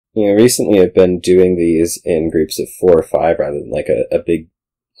Recently I've been doing these in groups of 4 or 5 rather than like a big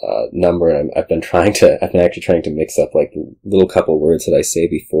number, and I've been actually trying to mix up like little couple words that I say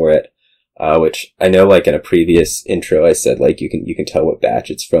before it, which I know like in a previous intro I said like you can tell what batch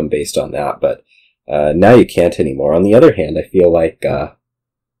it's from based on that, but now you can't anymore. On the other hand, I feel like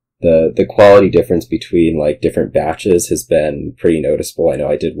the quality difference between like different batches has been pretty noticeable. I know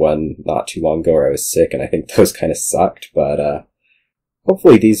I did one not too long ago where I was sick, and I think those kind of sucked, but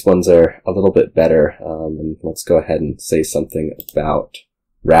hopefully these ones are a little bit better. And let's go ahead and say something about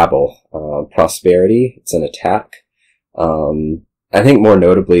Rabble. Prosperity, it's an attack. I think more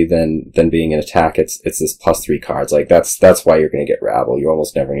notably than being an attack, it's this +3 cards. Like that's why you're gonna get Rabble. You're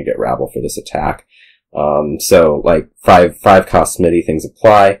almost never gonna get Rabble for this attack. So like five cost smithy things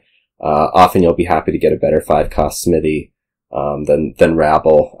apply. Often you'll be happy to get a better 5 cost smithy than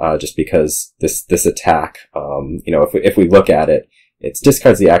Rabble, just because this attack, if we look at it, it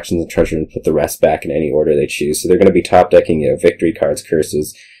discards the actions and treasure and put the rest back in any order they choose. So they're going to be top decking, victory cards,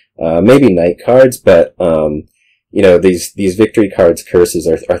 curses, maybe night cards, but these victory cards, curses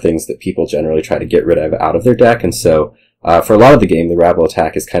are things that people generally try to get rid of out of their deck, and so for a lot of the game, the Rabble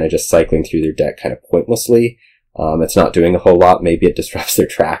attack is kind of just cycling through their deck kind of pointlessly. It's not doing a whole lot. Maybe it disrupts their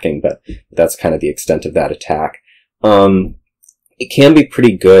tracking, but that's kind of the extent of that attack. It can be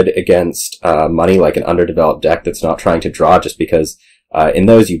pretty good against money, like an underdeveloped deck that's not trying to draw, just because in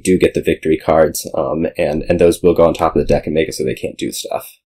those you do get the victory cards, and those will go on top of the deck and make it so they can't do stuff.